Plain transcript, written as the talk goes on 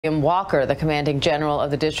William Walker, the commanding general of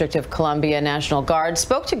the District of Columbia National Guard,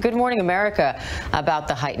 spoke to Good Morning America about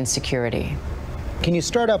the heightened security. Can you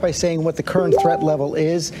start out by saying what the current threat level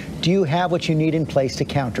is? Do you have what you need in place to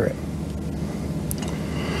counter it?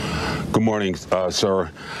 Good morning, sir.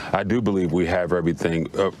 I do believe we have everything.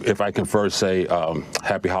 If I can first say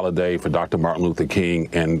happy holiday for Dr. Martin Luther King,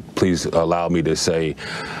 and please allow me to say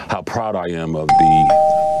how proud I am of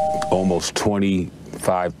the almost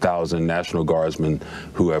 25,000 National Guardsmen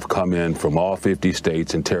who have come in from all 50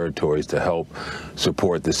 states and territories to help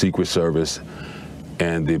support the Secret Service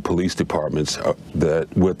and the police departments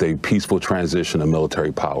with a peaceful transition of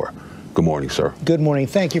military power. Good morning, sir. Good morning.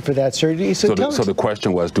 Thank you for that, sir. So the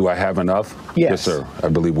question was, do I have enough? Yes, sir. I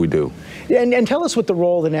believe we do. And tell us what the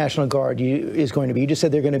role of the National Guard is going to be. You just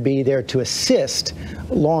said they're going to be there to assist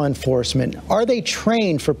law enforcement. Are they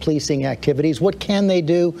trained for policing activities? What can they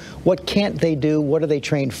do? What can't they do? What are they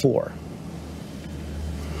trained for?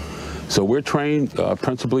 So we're trained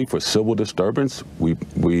principally for civil disturbance. We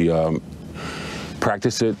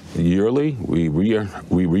practice it yearly. We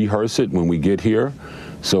rehearse it when we get here.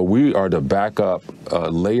 So we are the backup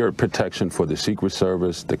layered protection for the Secret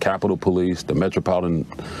Service, the Capitol Police, the Metropolitan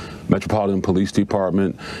Police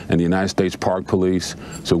Department, and the United States Park Police.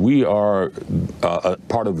 So we are a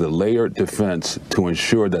part of the layered defense to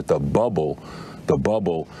ensure that the bubble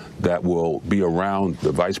that will be around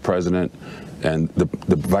the Vice President and the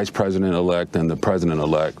Vice President-elect and the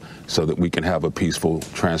President-elect, so that we can have a peaceful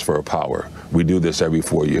transfer of power. We do this every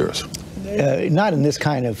 4 years. Not in this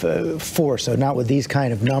kind of force, so not with these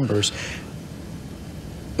kind of numbers.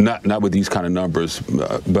 Not with these kind of numbers,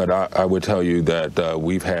 but I would tell you that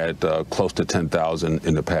we've had close to 10,000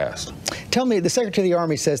 in the past. Tell me, the Secretary of the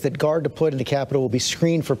Army says that Guard deployed in the Capitol will be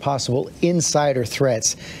screened for possible insider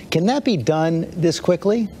threats. Can that be done this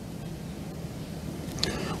quickly?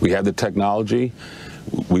 We have the technology.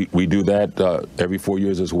 We do that every 4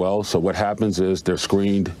 years as well. So what happens is they're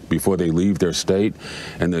screened before they leave their state,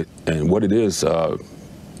 and what it is a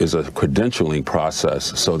credentialing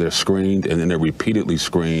process. So they're screened, and then they're repeatedly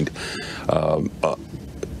screened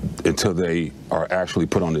until they are actually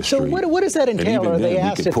put on the street. So what does that entail? And even then,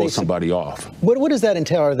 asked we can pull somebody off. What does that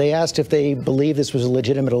entail? Are they asked if they believe this was a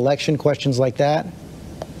legitimate election? Questions like that?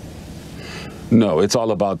 No, it's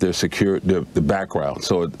all about their the background.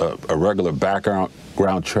 So a regular background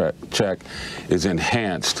check is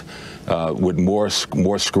enhanced with more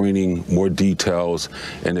screening, more details,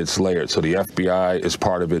 and it's layered. So the FBI is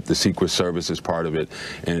part of it, the Secret Service is part of it,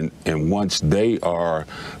 and once they are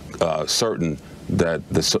certain that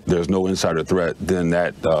there's no insider threat, then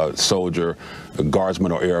that soldier,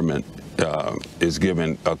 guardsman or airman is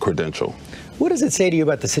given a credential. What does it say to you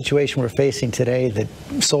about the situation we're facing today, that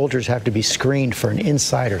soldiers have to be screened for an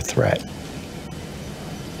insider threat?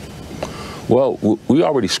 Well, we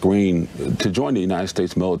already screen. To join the United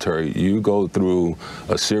States military, you go through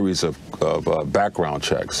a series of background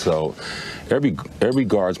checks. So every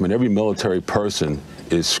guardsman, every military person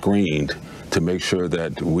is screened to make sure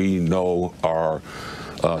that we know our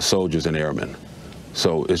soldiers and airmen.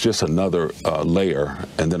 So it's just another layer,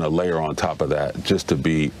 and then a layer on top of that, just to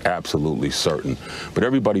be absolutely certain. But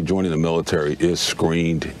everybody joining the military is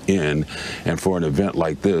screened in, and for an event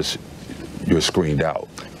like this, you're screened out.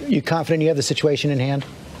 You confident you have the situation in hand?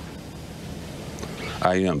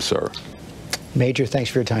 I am, sir. Major, thanks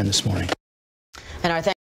for your time this morning. And our